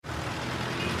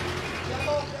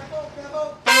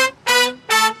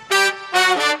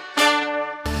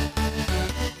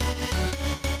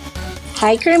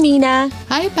Hi, Carmina.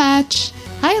 Hi, Patch.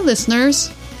 Hi,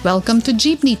 listeners. Welcome to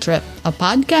Jeepney Trip, a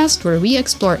podcast where we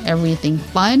explore everything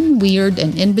fun, weird,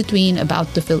 and in between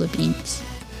about the Philippines.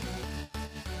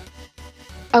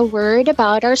 A word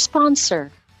about our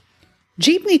sponsor.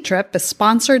 Jeepney Trip is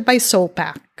sponsored by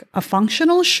Soulpack, a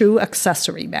functional shoe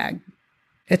accessory bag.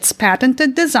 Its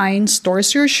patented design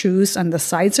stores your shoes on the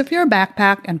sides of your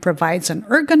backpack and provides an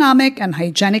ergonomic and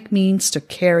hygienic means to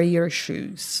carry your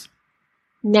shoes.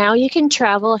 Now you can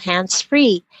travel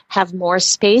hands-free, have more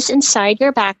space inside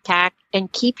your backpack,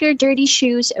 and keep your dirty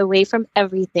shoes away from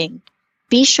everything.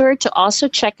 Be sure to also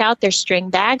check out their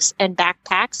string bags and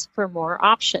backpacks for more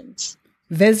options.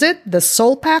 Visit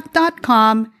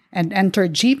thesoulpack.com and enter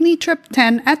Jeepney Trip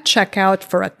 10 at checkout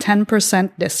for a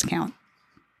 10% discount.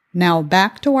 Now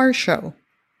back to our show.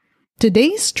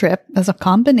 Today's trip is a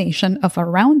combination of a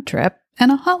round trip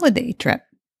and a holiday trip.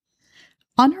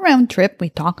 On a round trip, we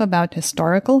talk about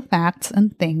historical facts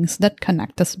and things that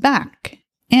connect us back.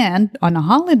 And on a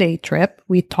holiday trip,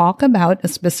 we talk about a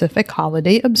specific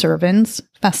holiday observance,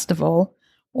 festival,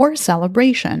 or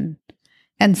celebration.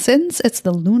 And since it's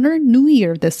the Lunar New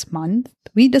Year this month,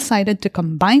 we decided to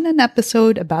combine an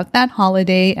episode about that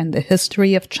holiday and the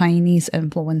history of Chinese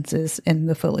influences in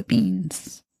the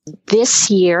Philippines.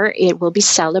 This year, it will be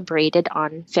celebrated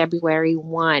on February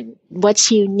 1.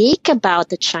 What's unique about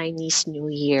the Chinese New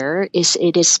Year is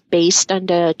it is based on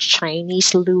the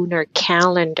Chinese lunar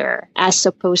calendar, as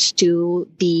opposed to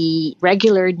the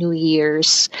regular New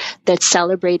Year's that's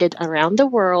celebrated around the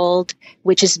world,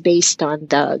 which is based on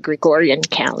the Gregorian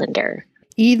calendar.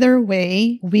 Either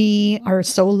way, we are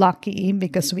so lucky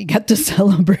because we get to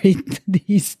celebrate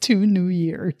these two New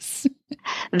Years.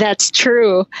 That's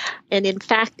true. And in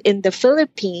fact, in the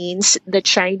Philippines, the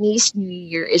Chinese New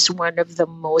Year is one of the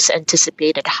most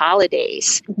anticipated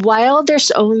holidays. While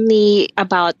there's only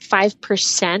about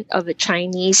 5% of the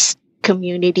Chinese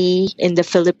community in the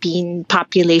Philippine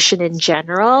population in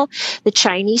general, the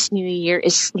Chinese New Year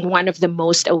is one of the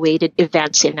most awaited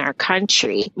events in our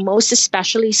country, most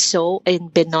especially so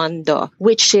in Binondo,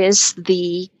 which is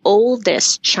the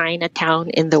oldest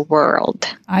Chinatown in the world.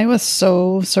 I was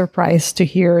so surprised to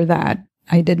hear that.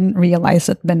 I didn't realize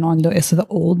that Binondo is the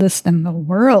oldest in the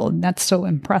world. That's so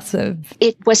impressive.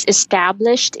 It was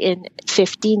established in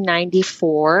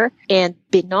 1594, and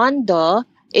Binondo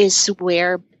is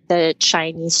where the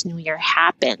Chinese New Year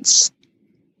happens.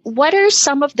 What are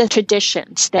some of the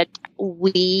traditions that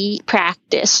we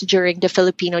practice during the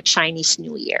Filipino-Chinese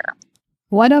New Year?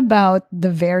 What about the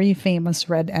very famous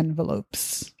red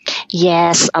envelopes?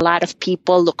 Yes, a lot of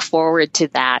people look forward to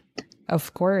that.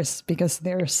 Of course, because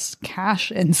there's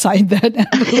cash inside that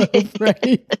envelope,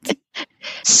 right?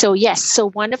 So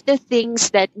one of the things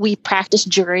that we practice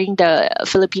during the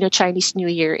Filipino-Chinese New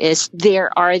Year is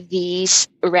there are these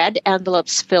red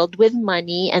envelopes filled with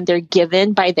money, and they're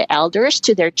given by the elders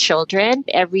to their children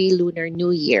every Lunar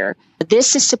New Year.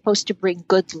 This is supposed to bring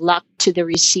good luck to the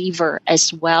receiver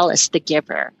as well as the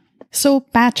giver. So,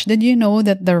 Patch, did you know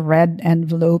that the red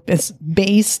envelope is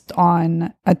based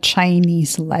on a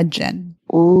Chinese legend?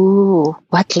 Ooh,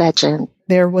 what legend?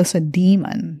 There was a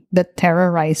demon that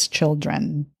terrorized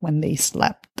children when they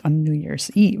slept on New Year's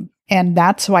Eve. And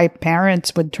that's why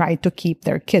parents would try to keep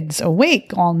their kids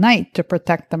awake all night to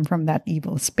protect them from that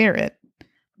evil spirit.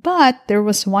 But there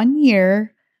was one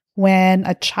year when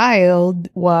a child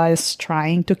was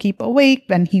trying to keep awake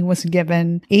and he was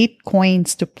given 8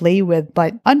 coins to play with,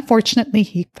 but unfortunately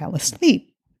he fell asleep.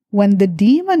 When the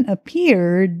demon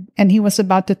appeared and he was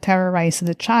about to terrorize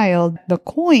the child, the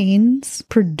coins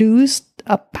produced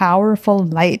a powerful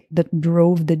light that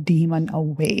drove the demon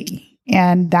away.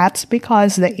 And that's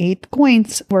because the 8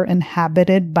 coins were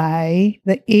inhabited by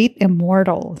the 8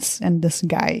 immortals in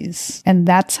disguise. And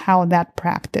that's how that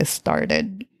practice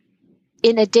started.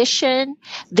 In addition,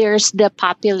 there's the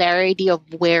popularity of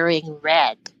wearing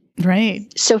red. Right.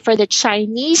 So for the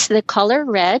Chinese, the color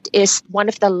red is one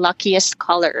of the luckiest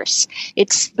colors.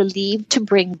 It's believed to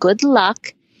bring good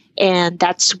luck, and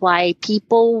that's why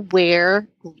people wear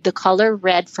the color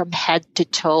red from head to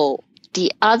toe.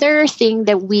 The other thing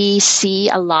that we see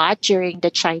a lot during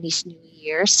the Chinese New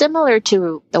Year, similar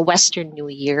to the Western New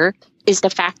Year, is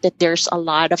the fact that there's a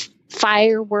lot of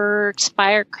fireworks,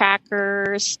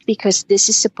 firecrackers, because this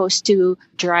is supposed to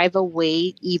drive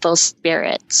away evil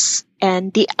spirits.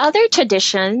 And the other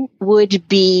tradition would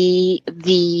be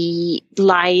the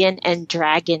lion and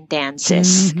dragon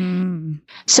dances. Mm-hmm.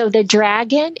 So the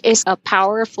dragon is a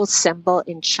powerful symbol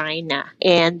in China,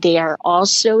 and they are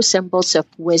also symbols of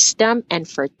wisdom and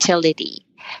fertility.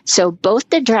 So both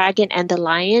the dragon and the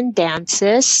lion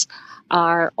dances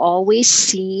are always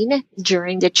seen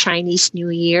during the Chinese New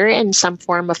Year in some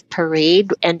form of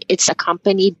parade, and it's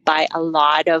accompanied by a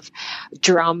lot of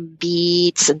drum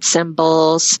beats and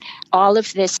cymbals. All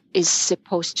of this is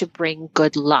supposed to bring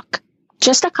good luck.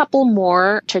 Just a couple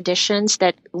more traditions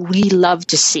that we love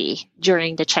to see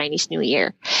during the Chinese New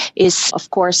Year is, of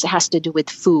course, it has to do with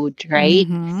food, right?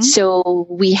 Mm-hmm. So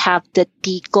we have the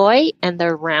tikoy and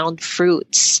the round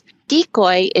fruits.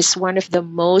 Tikoy is one of the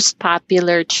most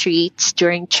popular treats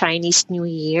during Chinese New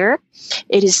Year.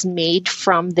 It is made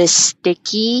from this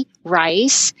sticky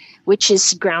rice, which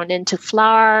is ground into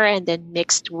flour and then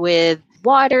mixed with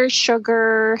water,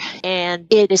 sugar, and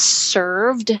it is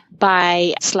served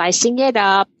by slicing it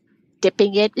up,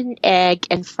 dipping it in egg,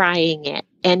 and frying it.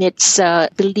 And it's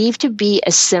believed to be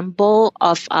a symbol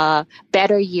of a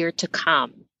better year to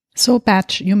come. So,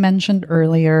 Patch, you mentioned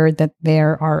earlier that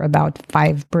there are about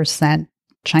 5%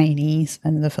 Chinese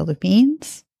in the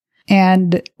Philippines.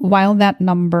 And while that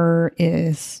number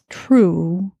is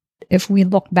true, if we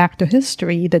look back to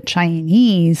history, the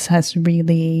Chinese has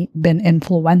really been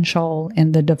influential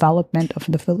in the development of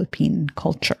the Philippine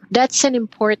culture. That's an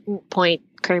important point,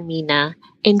 Carmina.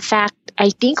 In fact, I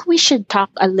think we should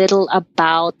talk a little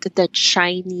about the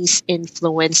Chinese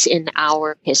influence in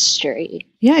our history.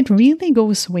 Yeah, it really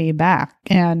goes way back.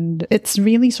 And it's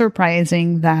really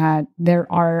surprising that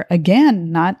there are,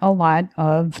 again, not a lot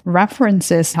of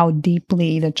references how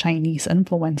deeply the Chinese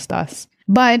influenced us.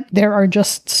 But there are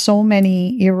just so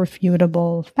many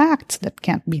irrefutable facts that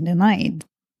can't be denied.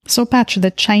 So, Patch,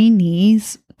 the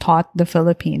Chinese taught the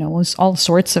Filipinos all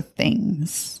sorts of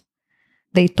things.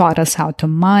 They taught us how to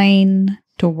mine,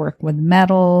 to work with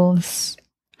metals,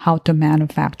 how to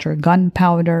manufacture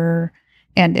gunpowder,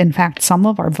 and in fact, some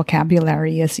of our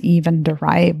vocabulary is even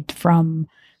derived from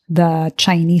the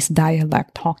Chinese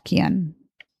dialect Hokkien.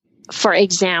 For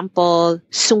example,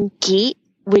 sungki,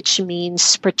 which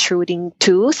means protruding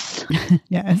tooth.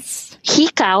 Yes.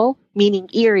 Hikaw, meaning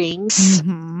earrings.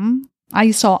 Mm-hmm.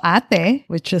 I saw ate,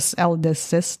 which is eldest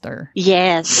sister.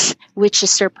 Yes, which is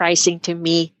surprising to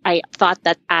me. I thought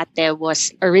that ate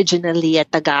was originally a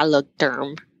Tagalog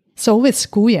term. So is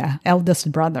kuya,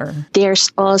 eldest brother. There's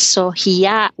also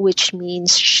hiya, which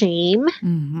means shame.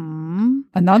 Mm-hmm.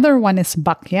 Another one is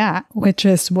bakya, which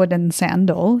is wooden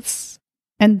sandals.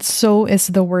 And so is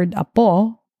the word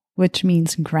apo, which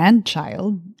means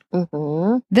grandchild.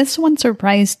 Mm-hmm. This one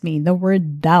surprised me, the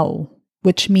word dao,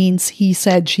 which means he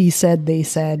said, she said, they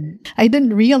said. I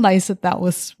didn't realize that that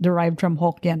was derived from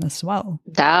Hokkien as well.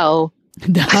 Dao.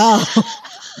 Dao.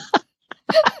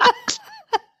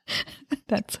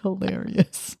 That's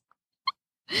hilarious.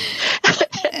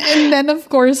 And then, of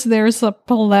course, there's a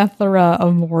plethora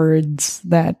of words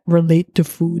that relate to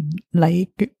food,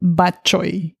 like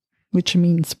batchoy, which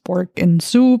means pork in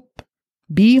soup,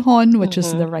 bihon, which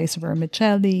is the rice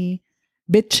vermicelli,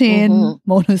 bitchin,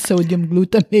 monosodium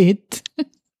glutamate.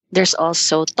 There's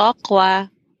also tokwa,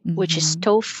 which is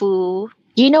tofu.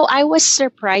 You know, I was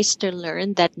surprised to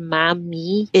learn that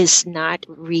mami is not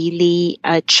really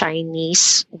a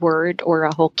Chinese word or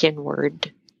a Hokkien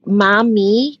word.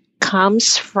 Mami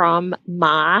comes from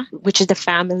Ma, which is the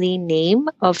family name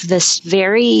of this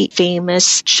very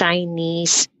famous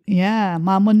Chinese. Yeah,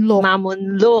 Mamunlok.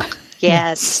 Mamunlok,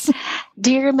 yes.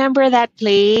 Do you remember that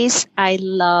place? I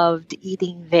loved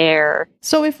eating there.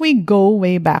 So if we go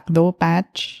way back though,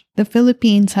 Patch, the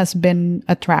Philippines has been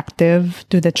attractive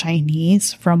to the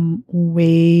Chinese from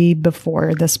way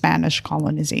before the Spanish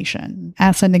colonization.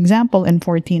 As an example, in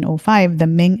 1405, the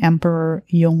Ming Emperor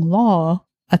Yonglao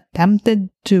attempted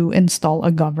to install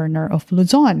a governor of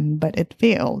Luzon, but it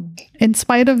failed. In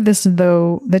spite of this,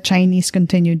 though, the Chinese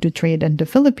continued to trade in the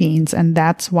Philippines, and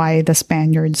that's why the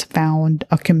Spaniards found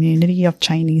a community of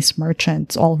Chinese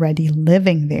merchants already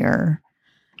living there.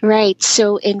 Right.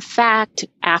 So, in fact,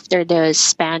 after the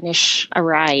Spanish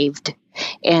arrived,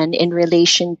 and in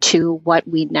relation to what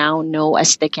we now know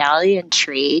as the galleon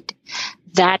trade,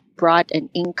 that brought an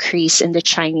increase in the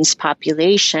Chinese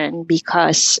population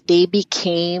because they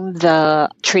became the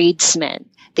tradesmen.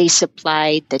 They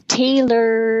supplied the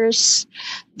tailors,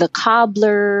 the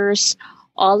cobblers,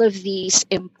 all of these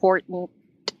important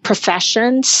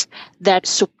professions that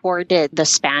supported the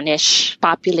Spanish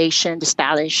population, the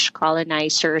Spanish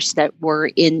colonizers that were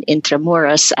in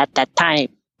Intramuros at that time.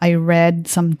 I read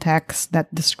some texts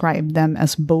that describe them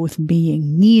as both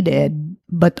being needed,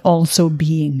 but also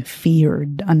being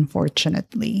feared,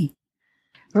 unfortunately.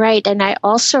 Right. And I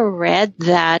also read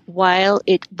that while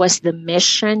it was the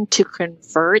mission to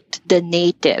convert the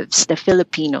natives, the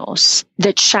Filipinos,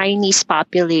 the Chinese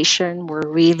population were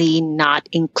really not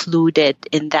included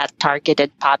in that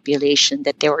targeted population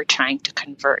that they were trying to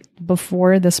convert.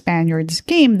 Before the Spaniards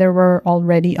came, there were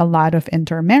already a lot of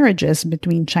intermarriages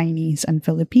between Chinese and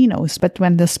Filipinos. But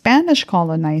when the Spanish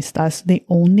colonized us, the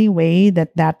only way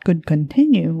that that could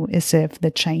continue is if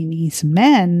the Chinese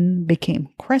men became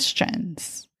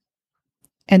Christians.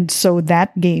 And so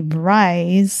that gave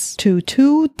rise to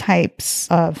two types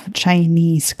of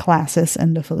Chinese classes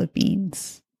in the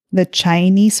Philippines: the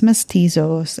Chinese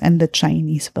mestizos and the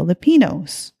Chinese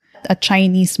Filipinos. A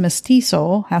Chinese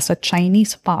mestizo has a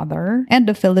Chinese father and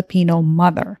a Filipino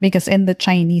mother, because in the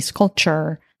Chinese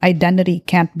culture, identity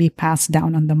can't be passed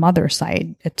down on the mother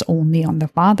side. It's only on the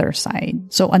father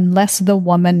side. So unless the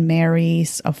woman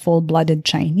marries a full-blooded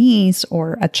Chinese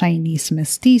or a Chinese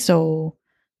mestizo,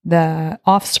 the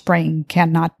offspring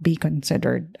cannot be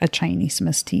considered a Chinese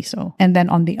mestizo. And then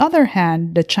on the other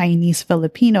hand, the Chinese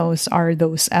Filipinos are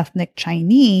those ethnic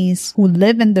Chinese who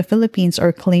live in the Philippines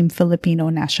or claim Filipino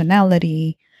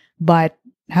nationality, but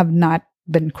have not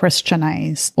been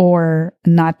Christianized or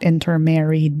not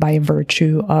intermarried by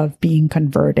virtue of being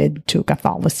converted to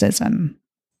Catholicism.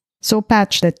 So,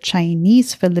 Patch, the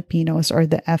Chinese Filipinos or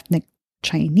the ethnic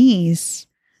Chinese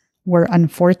were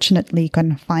unfortunately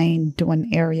confined to an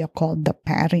area called the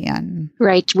Parian.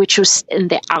 Right, which was in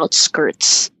the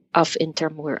outskirts of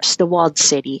Intramuros, the walled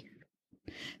city.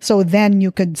 So then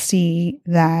you could see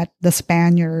that the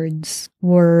Spaniards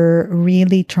were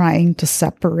really trying to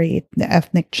separate the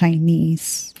ethnic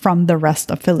Chinese from the rest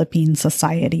of Philippine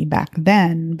society back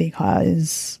then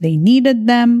because they needed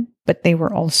them, but they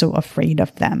were also afraid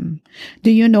of them.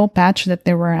 Do you know, Patch, that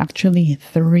there were actually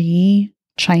 3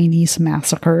 Chinese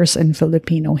massacres in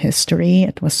Filipino history?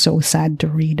 It was so sad to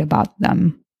read about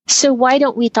them. So why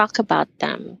don't we talk about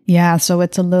them? Yeah, so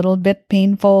it's a little bit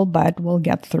painful, but we'll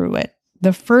get through it.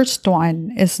 The first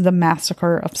one is the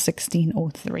massacre of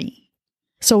 1603.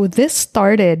 So this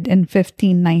started in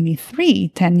 1593,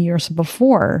 10 years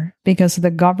before, because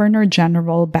the Governor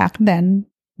General back then,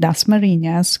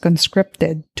 Dasmariñas,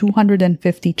 conscripted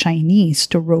 250 Chinese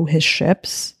to row his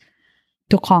ships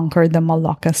to conquer the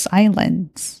Moluccas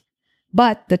Islands.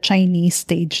 But the Chinese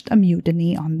staged a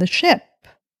mutiny on the ship.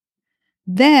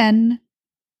 Then,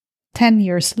 10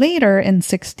 years later, in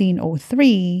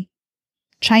 1603,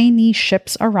 Chinese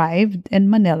ships arrived in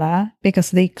Manila because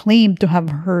they claimed to have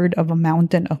heard of a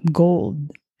mountain of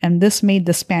gold. And this made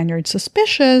the Spaniards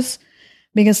suspicious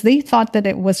because they thought that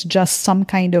it was just some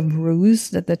kind of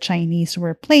ruse that the Chinese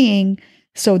were playing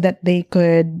so that they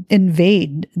could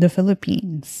invade the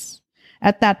Philippines.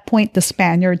 At that point, the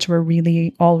Spaniards were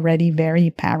really already very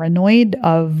paranoid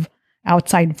of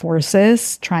outside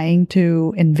forces trying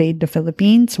to invade the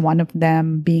Philippines, one of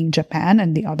them being Japan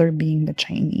and the other being the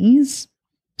Chinese.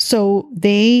 So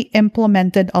they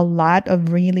implemented a lot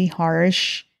of really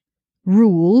harsh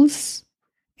rules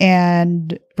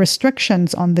and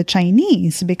restrictions on the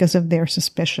Chinese because of their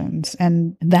suspicions.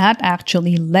 And that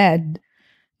actually led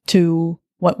to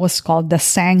what was called the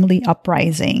Sangli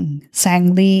Uprising.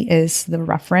 Sangli is the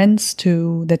reference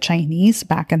to the Chinese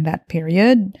back in that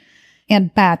period.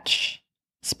 And Patch,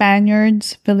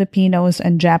 Spaniards, Filipinos,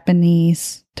 and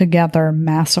Japanese together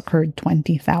massacred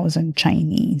 20,000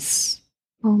 Chinese.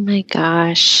 Oh my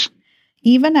gosh.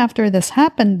 Even after this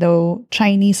happened, though,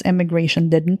 Chinese immigration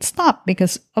didn't stop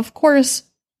because, of course,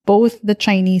 both the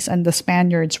Chinese and the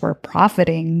Spaniards were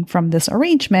profiting from this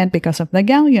arrangement because of the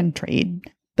galleon trade.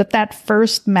 But that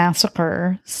first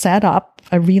massacre set up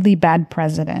a really bad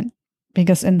precedent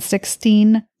because in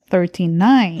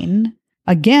 1639,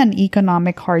 again,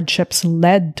 economic hardships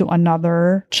led to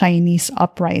another Chinese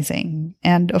uprising.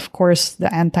 And of course,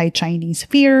 the anti-Chinese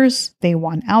fears, they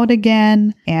won out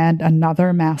again, and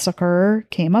another massacre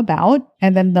came about.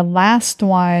 And then the last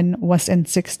one was in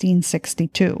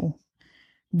 1662.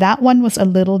 That one was a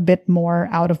little bit more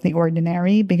out of the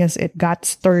ordinary because it got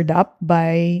stirred up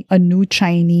by a new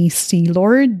Chinese sea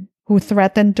lord who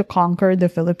threatened to conquer the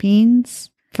Philippines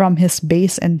from his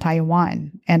base in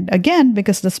Taiwan. And again,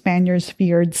 because the Spaniards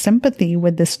feared sympathy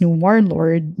with this new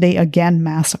warlord, they again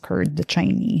massacred the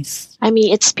Chinese. I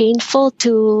mean, it's painful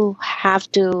to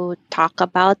have to talk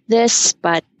about this,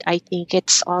 but I think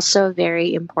it's also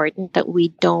very important that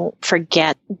we don't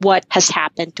forget what has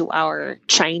happened to our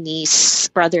Chinese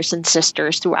brothers and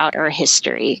sisters throughout our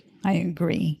history. I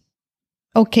agree.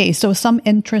 Okay, so some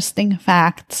interesting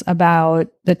facts about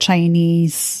the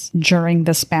Chinese during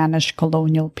the Spanish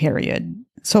colonial period.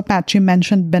 So, Pat, you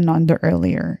mentioned Binondo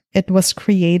earlier. It was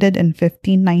created in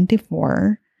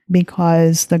 1594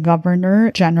 because the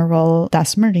Governor General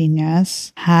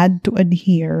Dasmariñas had to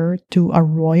adhere to a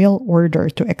royal order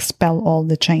to expel all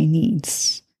the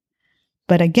Chinese.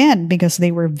 But again, because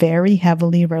they were very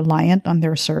heavily reliant on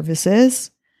their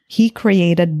services, he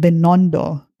created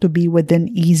Binondo to be within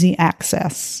easy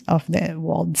access of the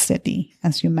walled city,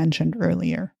 as you mentioned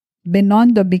earlier.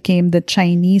 Binondo became the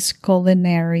Chinese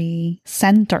culinary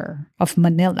center of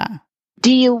Manila.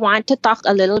 Do you want to talk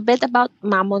a little bit about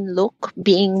Mamon Luk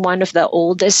being one of the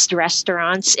oldest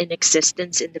restaurants in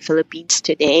existence in the Philippines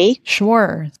today?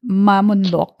 Sure.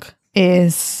 Mamon Luk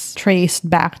is traced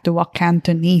back to a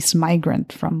Cantonese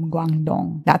migrant from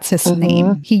Guangdong. That's his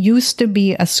name. He used to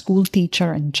be a school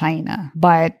teacher in China,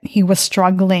 but he was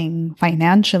struggling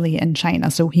financially in China,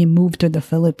 so he moved to the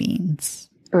Philippines.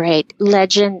 Right.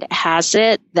 Legend has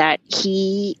it that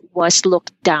he was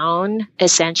looked down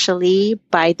essentially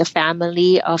by the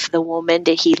family of the woman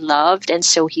that he loved. And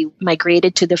so he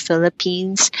migrated to the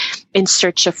Philippines in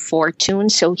search of fortune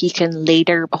so he can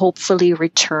later hopefully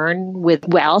return with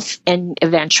wealth and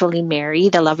eventually marry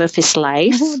the love of his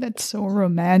life. Oh, that's so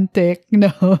romantic.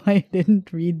 No, I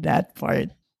didn't read that part.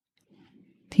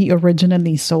 He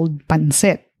originally sold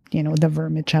pancit, the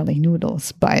vermicelli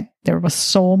noodles. But there was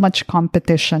so much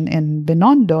competition in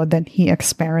Binondo that he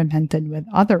experimented with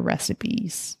other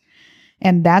recipes.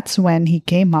 And that's when he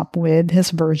came up with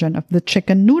his version of the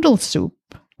chicken noodle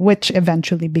soup, which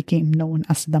eventually became known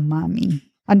as the Mami.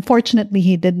 Unfortunately,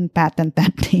 he didn't patent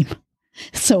that name.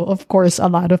 So, of course, a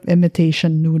lot of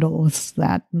imitation noodles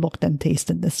that looked and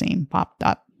tasted the same popped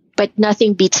up. But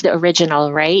nothing beats the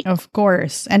original, right? Of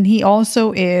course. And he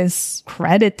also is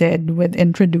credited with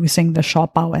introducing the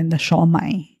siopaw and the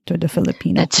siomai to the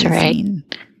Filipino cuisine.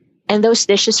 Right. And those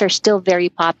dishes are still very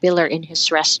popular in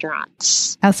his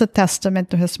restaurants. As a testament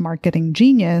to his marketing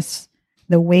genius,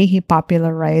 the way he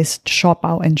popularized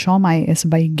siopaw and siomai is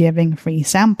by giving free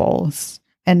samples.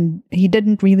 And he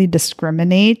didn't really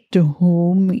discriminate to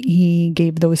whom he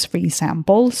gave those free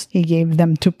samples. He gave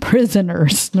them to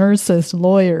prisoners, nurses,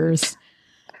 lawyers,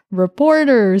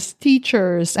 reporters,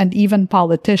 teachers, and even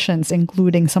politicians,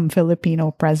 including some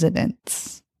Filipino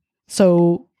presidents.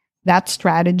 So that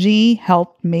strategy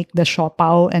helped make the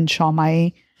siopaw and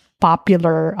siomai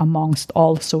popular amongst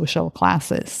all social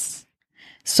classes.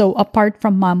 So apart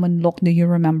from Mamon Luk, do you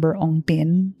remember Ong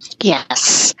Pin?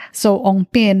 Yes. So Ong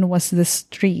Pin was the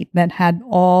street that had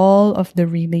all of the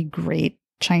really great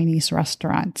Chinese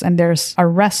restaurants. And there's a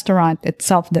restaurant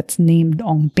itself that's named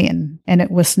Ong Pin. And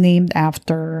it was named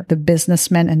after the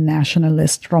businessman and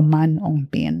nationalist Roman Ong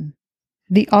Pin.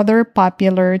 The other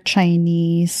popular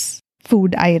Chinese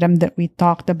food item that we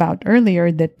talked about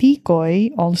earlier, the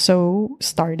Tikoy, also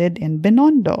started in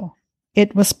Binondo.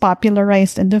 It was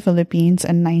popularized in the Philippines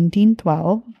in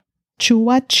 1912.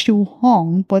 Chua Chu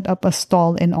Hong put up a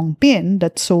stall in Ong Pin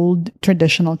that sold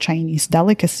traditional Chinese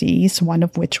delicacies, one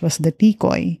of which was the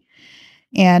Tikoy.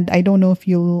 And I don't know if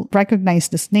you'll recognize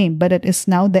this name, but it is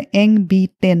now the Eng Bi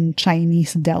Tin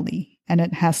Chinese Deli. And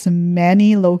it has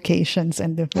many locations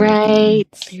in the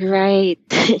Philippines. Right.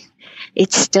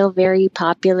 It's still very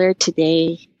popular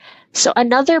today. So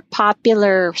another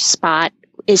popular spot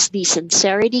is the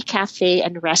Sincerity Cafe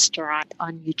and Restaurant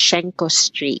on Yuchenko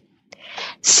Street.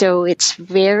 So it's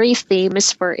very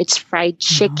famous for its fried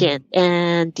chicken.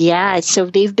 And so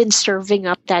they've been serving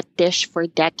up that dish for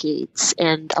decades.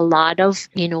 And a lot of,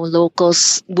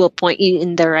 locals will point you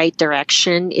in the right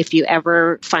direction if you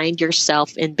ever find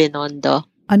yourself in Binondo.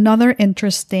 Another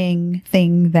interesting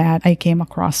thing that I came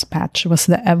across, Patch, was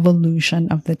the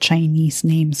evolution of the Chinese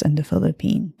names in the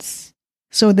Philippines.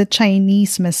 So the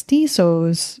Chinese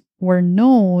mestizos were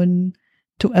known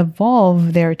to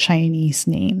evolve their Chinese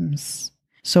names.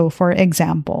 So, for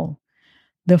example,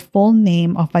 the full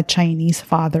name of a Chinese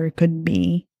father could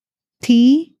be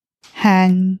Ti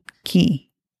Han Ki.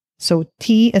 So,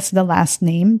 Ti is the last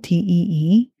name,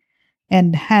 Tee,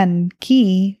 and Han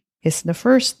Ki is the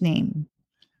first name.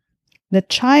 The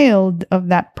child of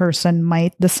that person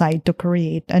might decide to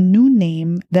create a new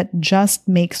name that just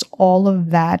makes all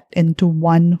of that into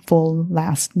one full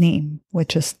last name,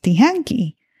 which is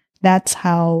Tihanki. That's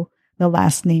how the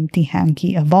last name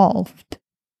Tihanki evolved.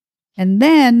 And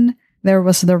then there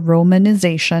was the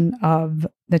romanization of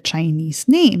the Chinese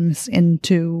names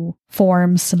into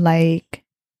forms like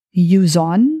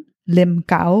Yuzon,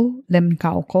 Limcao,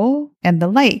 Limcaoco, and the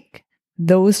like.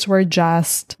 Those were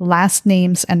just last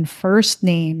names and first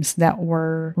names that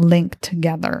were linked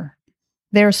together.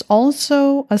 There's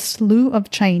also a slew of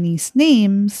Chinese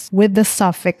names with the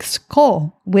suffix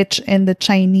ko, which in the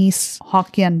Chinese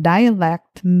Hokkien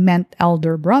dialect meant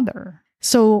elder brother.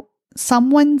 So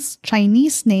someone's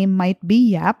Chinese name might be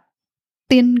Yap,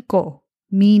 Tinko,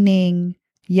 meaning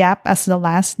Yap as the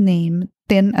last name,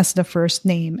 Tin as the first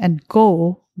name, and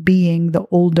Ko being the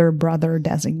older brother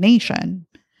designation.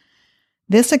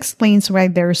 This explains why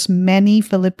there's many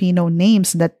Filipino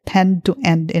names that tend to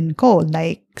end in ko,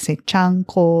 like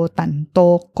Sechanko,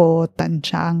 Tantoko,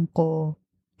 Tanchanko,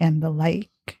 and the like.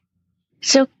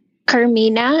 So,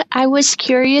 Carmina, I was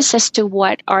curious as to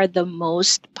what are the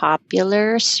most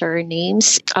popular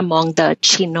surnames among the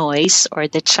Chinoys or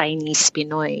the Chinese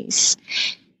Pinoys.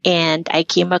 And I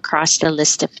came across the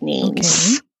list of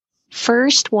names. Okay.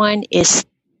 First one is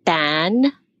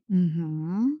Tan,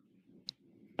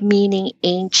 meaning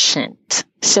ancient.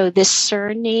 So this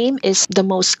surname is the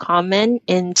most common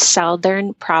in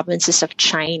southern provinces of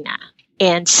China.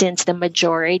 And since the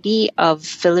majority of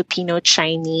Filipino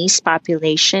Chinese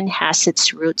population has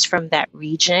its roots from that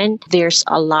region, there's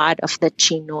a lot of the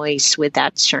Chinoys with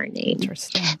that surname.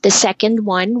 Interesting. The second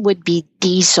one would be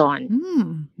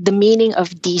Dizon. The meaning of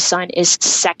Dizon is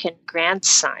second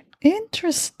grandson.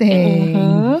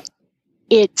 Interesting.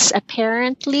 It's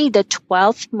apparently the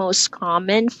 12th most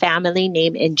common family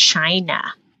name in China.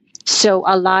 So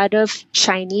a lot of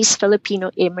Chinese Filipino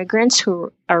immigrants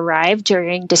who arrived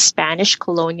during the Spanish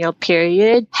colonial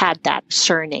period had that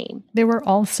surname. They were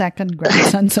all second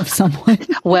grandsons of someone.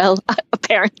 Well,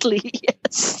 apparently,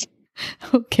 yes.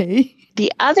 Okay.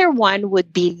 The other one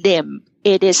would be Lim.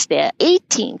 It is the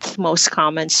 18th most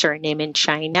common surname in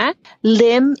China.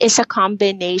 Lim is a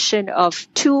combination of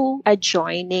two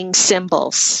adjoining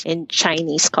symbols in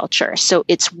Chinese culture. So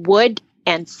it's wood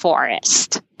and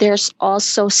forest. There's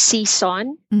also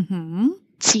Sison.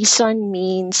 Sison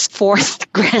means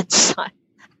fourth grandson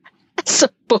as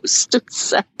opposed to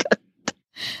second.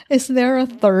 Is there a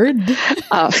third?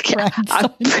 Okay. grandson?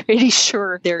 I'm pretty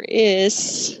sure there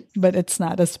is. But it's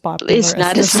not as popular It's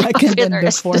not as as the second popular and the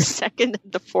as the fourth. second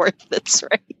and the fourth. That's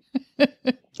right.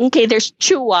 Okay, there's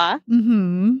Chua.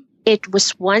 It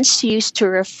was once used to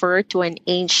refer to an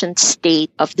ancient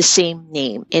state of the same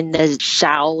name in the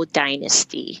Zhao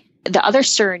dynasty. The other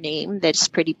surname that's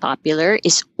pretty popular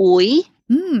is Uy,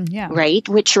 right,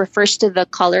 which refers to the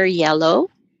color yellow.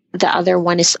 The other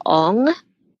one is Ong,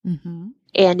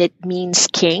 and it means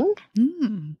king.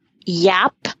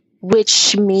 Yap,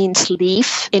 which means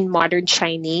leaf in modern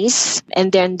Chinese.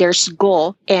 And then there's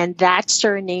Go, and that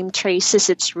surname traces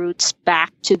its roots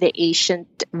back to the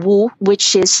ancient Wu,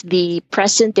 which is the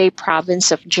present-day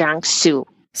province of Jiangsu.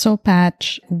 So,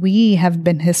 Patch, we have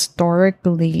been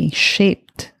historically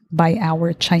shaped by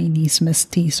our Chinese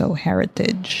mestizo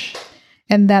heritage.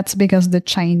 And that's because the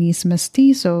Chinese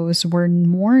mestizos were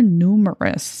more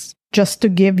numerous. Just to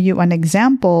give you an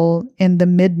example, in the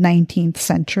mid-19th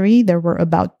century, there were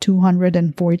about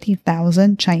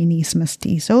 240,000 Chinese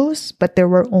mestizos, but there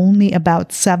were only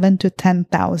about 7,000 to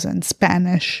 10,000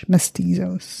 Spanish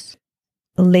mestizos.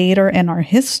 Later in our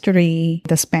history,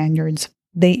 the Spaniards,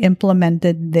 they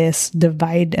implemented this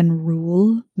divide and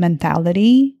rule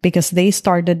mentality because they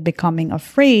started becoming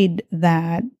afraid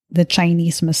that the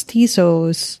Chinese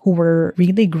mestizos, who were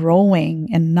really growing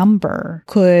in number,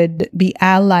 could be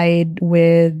allied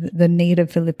with the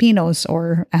native Filipinos,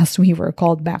 or as we were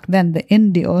called back then, the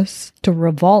Indios, to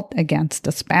revolt against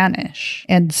the Spanish.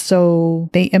 And so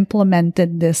they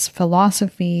implemented this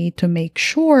philosophy to make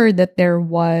sure that there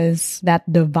was that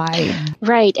divide.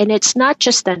 Right. And it's not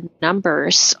just the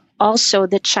numbers. Also,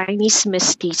 the Chinese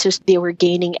mestizos, they were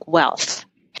gaining wealth.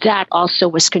 That also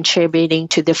was contributing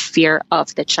to the fear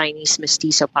of the Chinese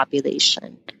mestizo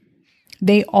population.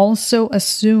 They also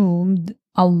assumed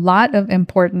a lot of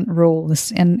important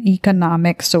roles in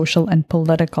economic, social, and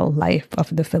political life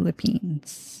of the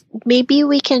Philippines. Maybe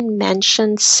we can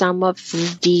mention some of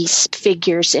these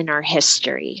figures in our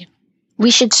history. We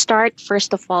should start,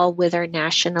 first of all, with our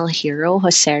national hero,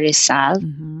 Jose Rizal.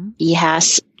 He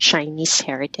has Chinese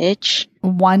heritage.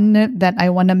 One that I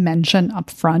want to mention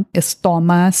up front is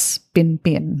Thomas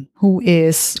Pinpin, who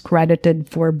is credited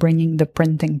for bringing the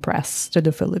printing press to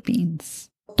the Philippines.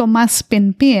 Thomas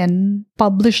Pinpin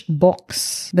published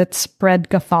books that spread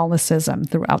Catholicism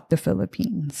throughout the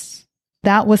Philippines.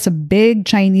 That was a big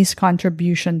Chinese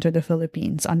contribution to the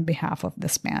Philippines on behalf of the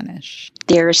Spanish.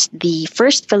 There's the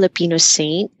first Filipino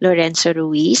saint, Lorenzo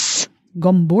Ruiz.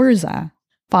 Gomburza,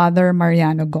 Father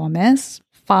Mariano Gomez,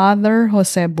 Father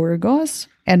Jose Burgos,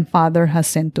 and Father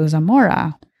Jacinto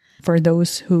Zamora. For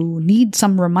those who need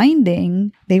some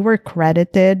reminding, they were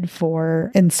credited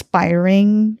for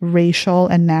inspiring racial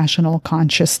and national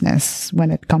consciousness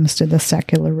when it comes to the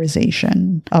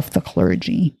secularization of the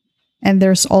clergy. And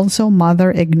there's also Mother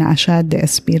Ignacia de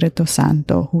Espiritu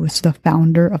Santo, who is the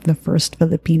founder of the first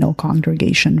Filipino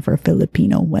congregation for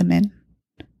Filipino women.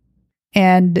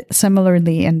 And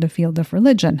similarly, in the field of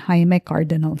religion, Jaime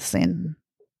Cardinal Sin.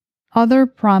 Other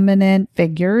prominent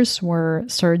figures were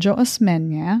Sergio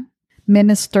Osmeña,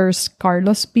 Ministers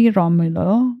Carlos P.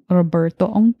 Romulo, Roberto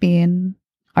Ongpin,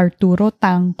 Arturo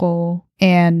Tanco,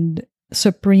 and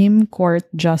Supreme Court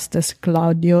Justice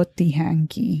Claudio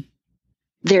Tihanqui.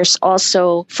 There's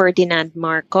also Ferdinand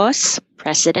Marcos,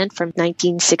 president from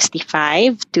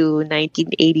 1965 to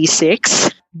 1986.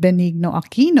 Benigno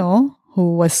Aquino,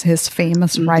 who was his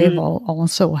famous rival,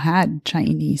 also had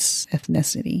Chinese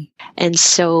ethnicity. And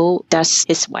so does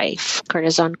his wife,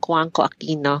 Corazon Cuanco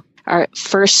Aquino, our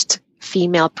first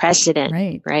female president,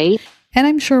 right? And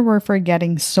I'm sure we're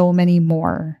forgetting so many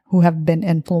more who have been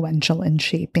influential in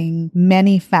shaping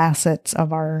many facets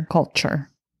of our culture.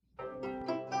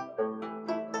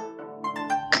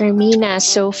 Carmina,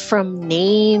 so from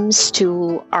names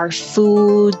to our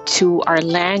food to our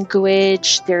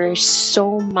language, there's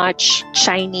so much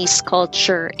Chinese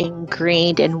culture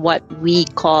ingrained in what we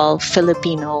call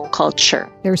Filipino culture.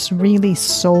 There's really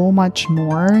so much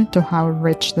more to how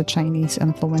rich the Chinese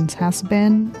influence has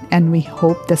been, and we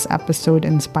hope this episode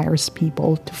inspires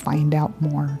people to find out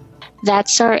more.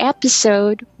 That's our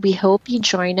episode. We hope you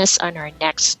join us on our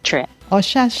next trip. O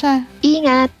siya.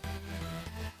 Ingat!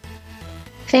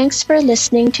 Thanks for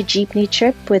listening to Jeepney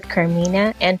Trip with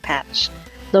Carmina and Patch.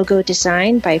 Logo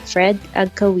designed by Fred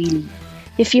Agkawili.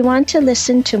 If you want to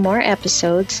listen to more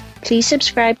episodes, please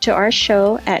subscribe to our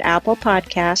show at Apple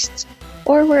Podcasts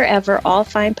or wherever all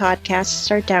fine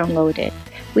podcasts are downloaded.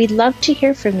 We'd love to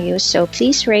hear from you, so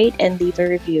please rate and leave a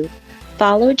review.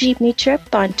 Follow Jeepney Trip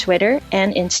on Twitter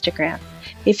and Instagram.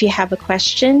 If you have a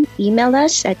question, email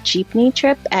us at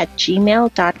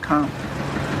jeepneytrip@gmail.com.